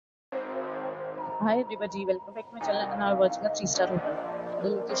Hi everybody, welcome back to my channel and now we're watching a 3-star hotel. The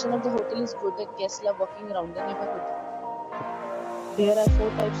location of the hotel is good and guests love walking around the neighborhood. There are 4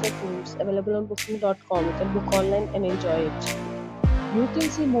 types of rooms available on booking.com. You can book online and enjoy it. You can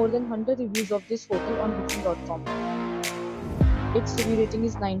see more than 100 reviews of this hotel on booking.com. Its review rating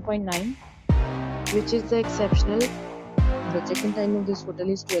is 9.9, which is the exceptional. The check-in time of this hotel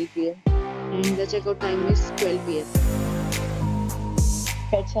is 12 p.m. and the checkout time is 12 p.m.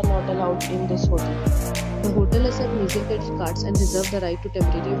 Pets are not allowed in this hotel. The hotel accepts major credit cards and reserves the right to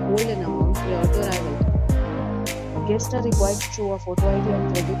temporarily hold an amount prior to arrival. Guests are required to show a photo ID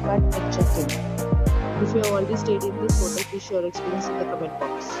and credit card at check-in. If you have already stayed in this hotel, please share your experience in the comment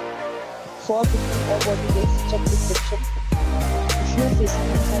box. For booking or booking dates, check description. If you are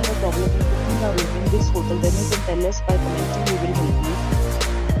facing any kind of problem in booking or room in this hotel, then you can tell us by commenting. We will help you.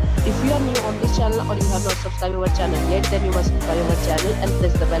 If you are new on this channel or you have not subscribed our channel yet, then you must subscribe our channel and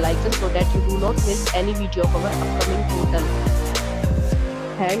press the bell icon so that you do not miss any video of our upcoming hotel.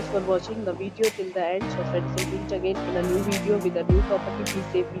 Thanks for watching the video till the end. So friends, will meet again in a new video with a new property. Be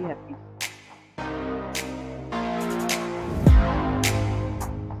safe, be happy.